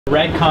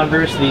Red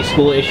Converse, the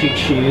school-issued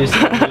shoes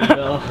in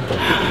Louisville.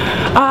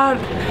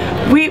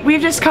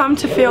 We've just come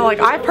to feel like,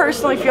 I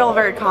personally feel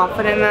very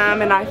confident in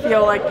them, and I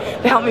feel like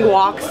they help me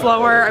walk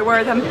slower. I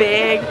wear them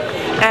big,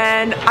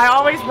 and I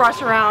always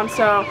rush around,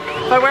 so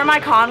if I wear my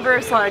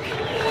Converse, like,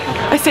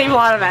 I save a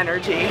lot of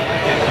energy.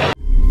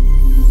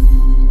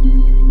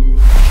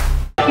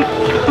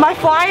 My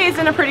fly is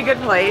in a pretty good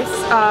place.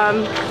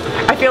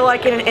 I feel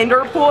like in an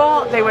indoor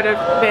pool, they would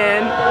have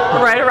been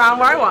right around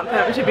where I want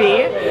them to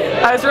be.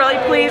 I was really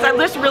pleased. I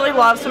just really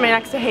love swimming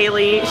next to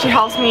Haley. She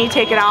helps me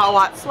take it out a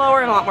lot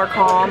slower and a lot more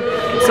calm.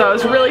 So I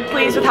was really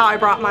pleased with how I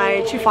brought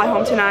my 2 fly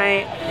home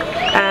tonight.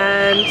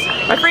 And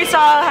my freestyle,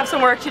 I have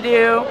some work to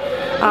do.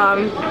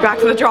 Back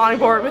to the drawing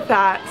board with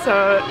that.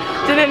 So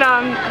didn't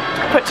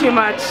put too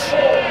much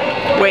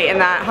weight in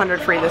that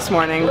 100 free this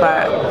morning,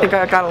 but I think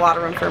I got a lot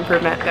of room for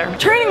improvement there.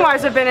 Training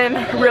wise, I've been in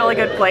a really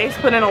good place,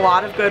 put in a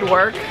lot of good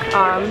work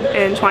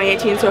in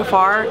 2018 so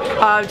far.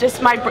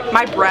 Just my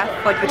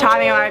breath, like the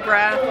timing of my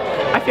breath,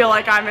 I feel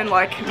like I'm in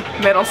like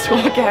middle school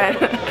again.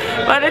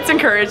 But it's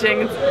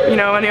encouraging, you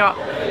know,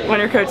 when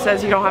your coach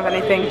says you don't have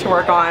anything to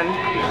work on,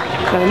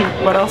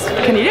 then what else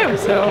can you do?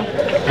 So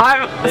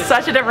I'm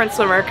such a different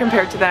swimmer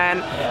compared to then.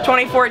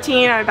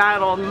 2014, I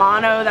battled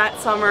mono that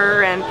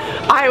summer, and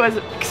I was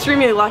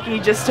extremely lucky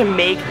just to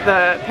make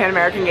the Pan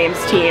American Games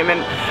team,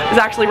 and I was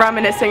actually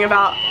reminiscing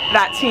about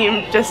that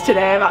team just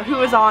today, about who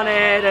was on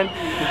it, and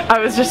I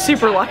was just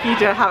super lucky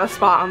to have a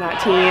spot on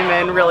that team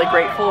and really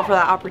grateful for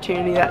that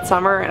opportunity that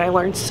summer. And I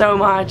learned so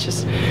much,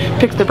 just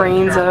picked the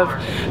brains of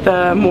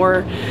the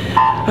more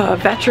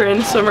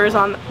veteran swimmers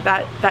on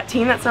that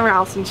team that summer,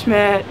 Allison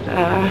Schmidt,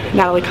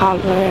 Natalie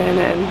Coughlin,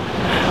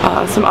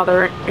 and some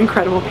other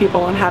incredible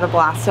people, and had a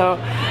blast. So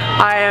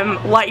I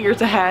am light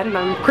years ahead, and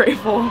I'm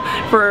grateful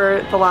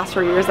for the last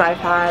 4 years I've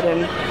had,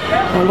 and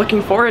I'm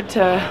looking forward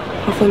to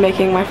hopefully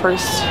making my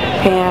first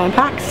Pan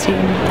Pacs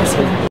team this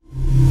year.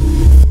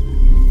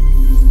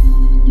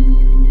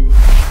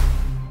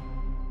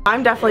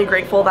 I'm definitely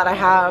grateful that I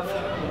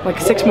have like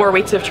 6 more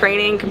weeks of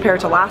training compared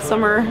to last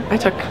summer. I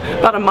took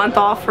about a month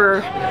off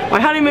for my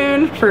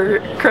honeymoon for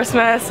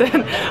Christmas,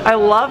 and I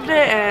loved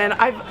it, and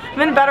I've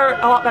been in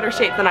a lot better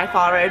shape than I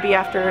thought I would be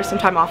after some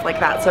time off like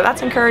that. So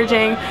that's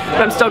encouraging,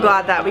 but I'm still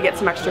glad that we get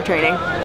some extra training.